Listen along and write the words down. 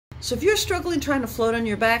So if you're struggling trying to float on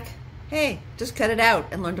your back, hey, just cut it out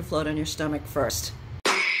and learn to float on your stomach first.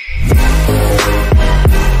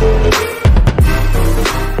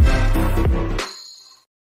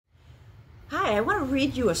 Hi, I want to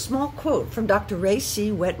read you a small quote from Dr. Ray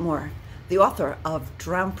C. Wetmore, the author of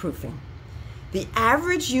Drown-Proofing. The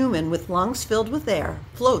average human with lungs filled with air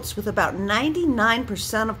floats with about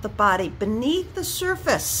 99% of the body beneath the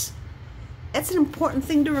surface. That's an important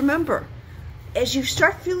thing to remember. As you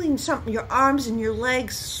start feeling something, your arms and your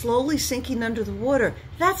legs slowly sinking under the water,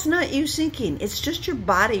 that's not you sinking. It's just your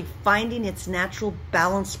body finding its natural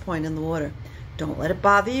balance point in the water. Don't let it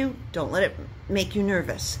bother you. Don't let it make you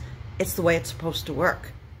nervous. It's the way it's supposed to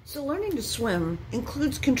work. So learning to swim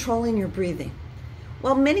includes controlling your breathing.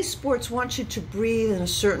 While many sports want you to breathe in a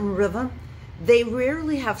certain rhythm, they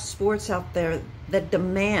rarely have sports out there that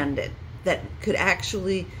demand it, that could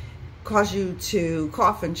actually cause you to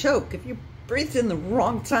cough and choke if you breathe in the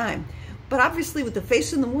wrong time. But obviously with the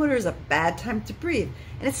face in the water is a bad time to breathe.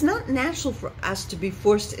 And it's not natural for us to be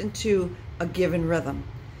forced into a given rhythm.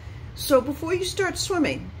 So before you start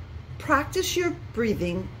swimming, practice your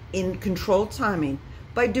breathing in controlled timing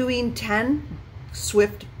by doing 10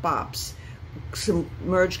 swift bobs.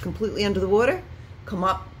 Submerge completely under the water, come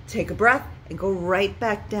up, take a breath, and go right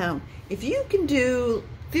back down. If you can do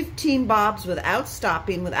 15 bobs without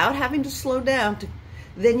stopping, without having to slow down,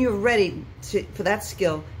 then you're ready for that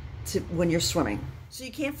skill when you're swimming. So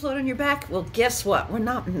you can't float on your back? Well, guess what? We're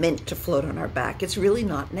not meant to float on our back. It's really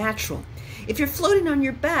not natural. If you're floating on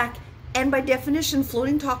your back, and by definition,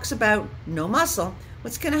 floating talks about no muscle,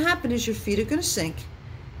 what's going to happen is your feet are going to sink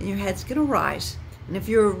and your head's going to rise. And if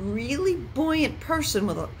you're a really buoyant person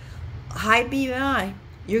with a high BMI,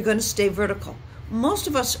 you're going to stay vertical. Most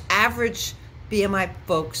of us average BMI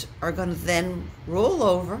folks are going to then roll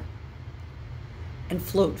over and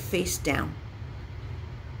float face down.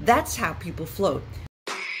 That's how people float.